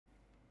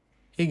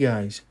Hey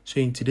guys, so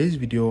in today's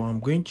video I'm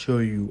going to show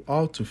you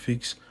how to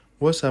fix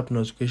WhatsApp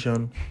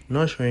notification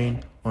not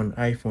showing on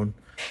iPhone.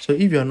 So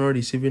if you are not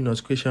receiving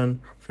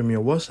notification from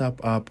your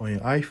WhatsApp app on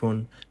your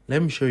iPhone,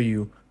 let me show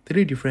you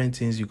 3 different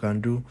things you can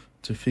do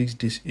to fix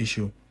this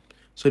issue.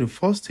 So the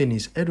first thing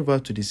is head over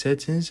to the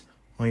settings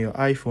on your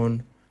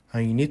iPhone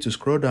and you need to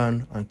scroll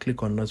down and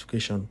click on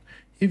notification.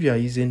 If you are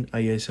using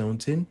iOS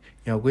 17,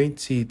 you are going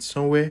to see it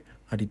somewhere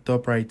at the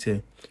top right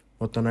here.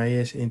 But on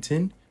iOS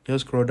 18,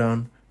 just scroll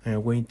down and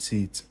you're going to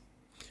see it.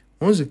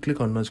 Once you click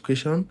on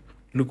notification,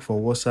 look for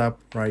WhatsApp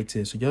right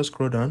here. So just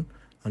scroll down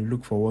and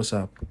look for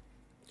WhatsApp.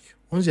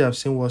 Once you have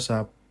seen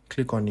WhatsApp,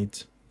 click on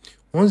it.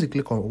 Once you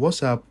click on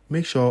WhatsApp,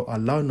 make sure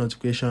allow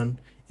notification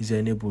is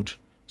enabled.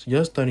 So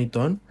just turn it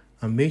on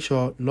and make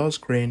sure lock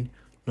screen,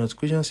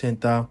 notification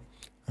center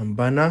and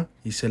banner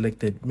is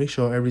selected. Make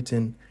sure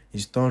everything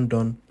is turned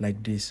on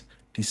like this.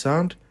 The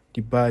sound,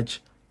 the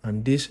badge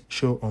and this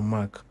show on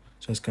mark.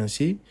 So as you can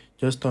see,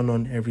 just turn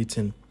on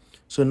everything.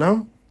 So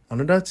now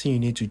another thing you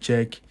need to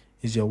check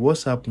is your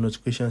WhatsApp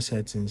notification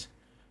settings.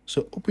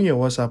 So open your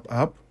WhatsApp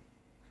app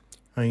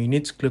and you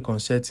need to click on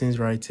settings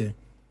right here.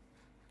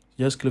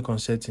 Just click on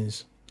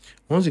settings.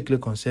 Once you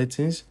click on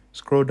settings,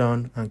 scroll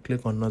down and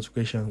click on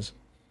notifications.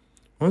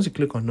 Once you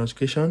click on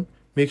notification,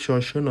 make sure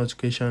show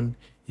notification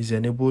is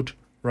enabled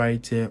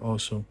right here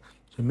also.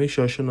 So make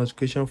sure show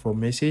notification for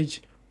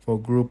message, for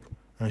group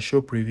and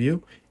show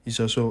preview is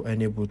also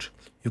enabled.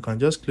 You can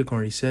just click on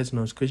reset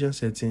notification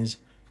settings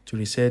to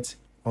reset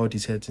all the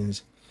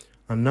settings.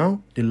 And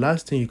now the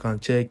last thing you can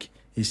check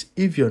is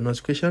if your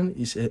notification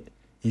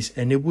is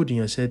enabled in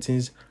your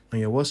settings on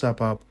your WhatsApp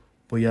app,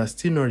 but you are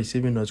still not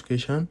receiving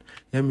notification.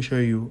 Let me show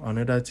you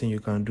another thing you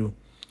can do.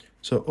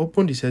 So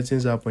open the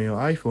settings app on your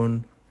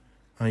iPhone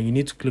and you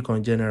need to click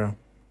on general.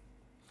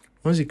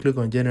 Once you click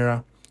on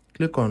general,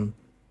 click on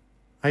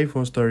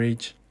iPhone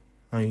storage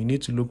and you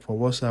need to look for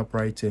WhatsApp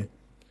right here.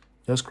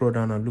 Just scroll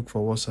down and look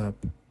for WhatsApp.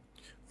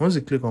 Once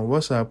you click on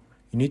WhatsApp,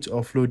 you need to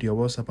upload your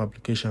WhatsApp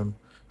application.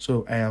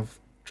 So I have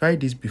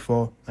tried this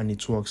before and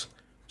it works.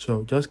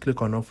 So just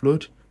click on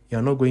upload. You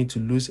are not going to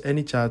lose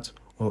any chat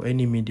or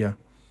any media.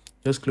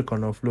 Just click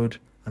on upload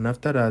and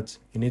after that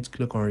you need to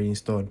click on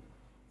reinstall.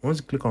 Once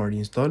you click on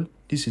reinstall,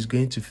 this is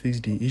going to fix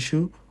the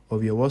issue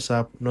of your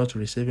WhatsApp not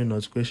receiving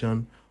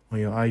notification on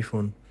your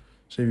iPhone.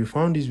 So if you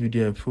found this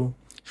video helpful,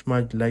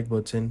 smash the like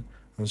button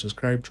and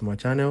subscribe to my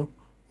channel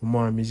for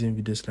more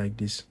amazing videos like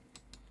this.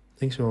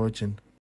 Thanks for watching.